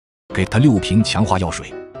给他6瓶强化药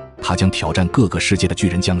水，他将挑战各个世界的巨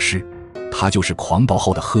人僵尸。他就是狂暴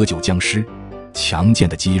后的喝酒僵尸，强健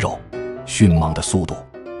的肌肉，迅猛的速度。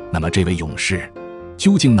那么这位勇士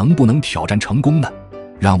究竟能不能挑战成功呢？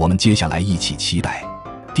让我们接下来一起期待。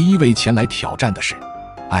第一位前来挑战的是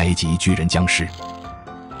埃及巨人僵尸，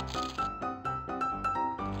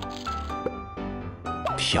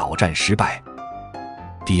挑战失败。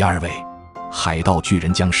第二位海盗巨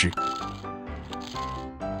人僵尸，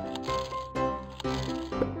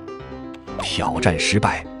挑战失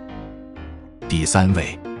败。第三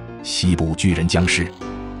位西部巨人僵尸，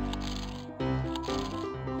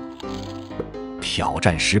挑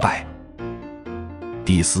战失败。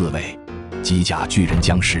第四位机甲巨人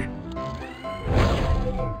僵尸，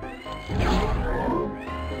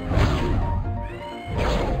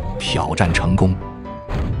挑战成功。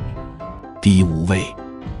第五位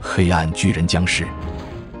黑暗巨人僵尸，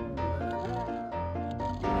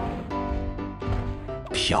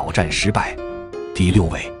挑战失败。第6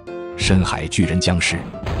位深海巨人僵尸，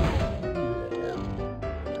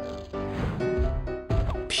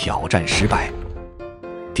挑战失败。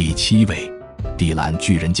第7位地蓝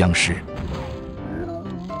巨人僵尸，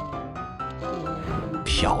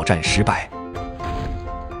挑战失败。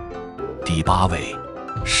第8位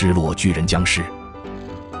失落巨人僵尸，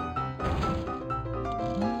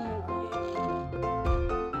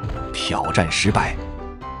挑战失败。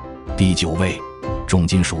第9位重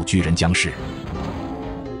金属巨人僵尸，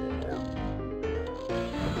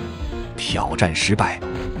挑战失败。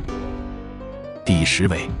第10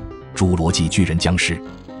位侏罗纪巨人僵尸，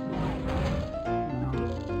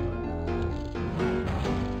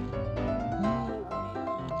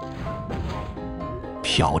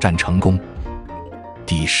挑战成功。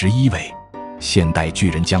第11位现代巨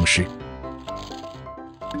人僵尸，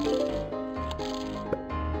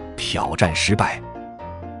挑战失败。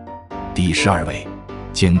第12位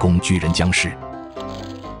监工巨人僵尸，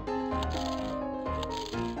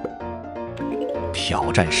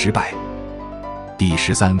挑战失败。第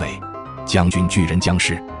13位将军巨人僵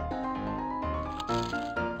尸，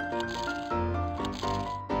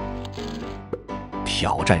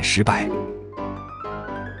挑战失败。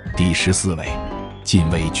第14位近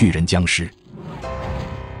卫巨人僵尸，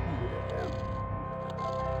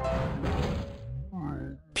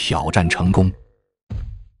挑战成功。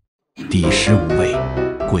第15位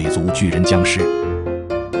贵族巨人僵尸，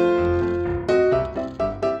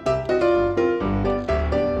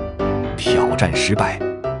挑战失败。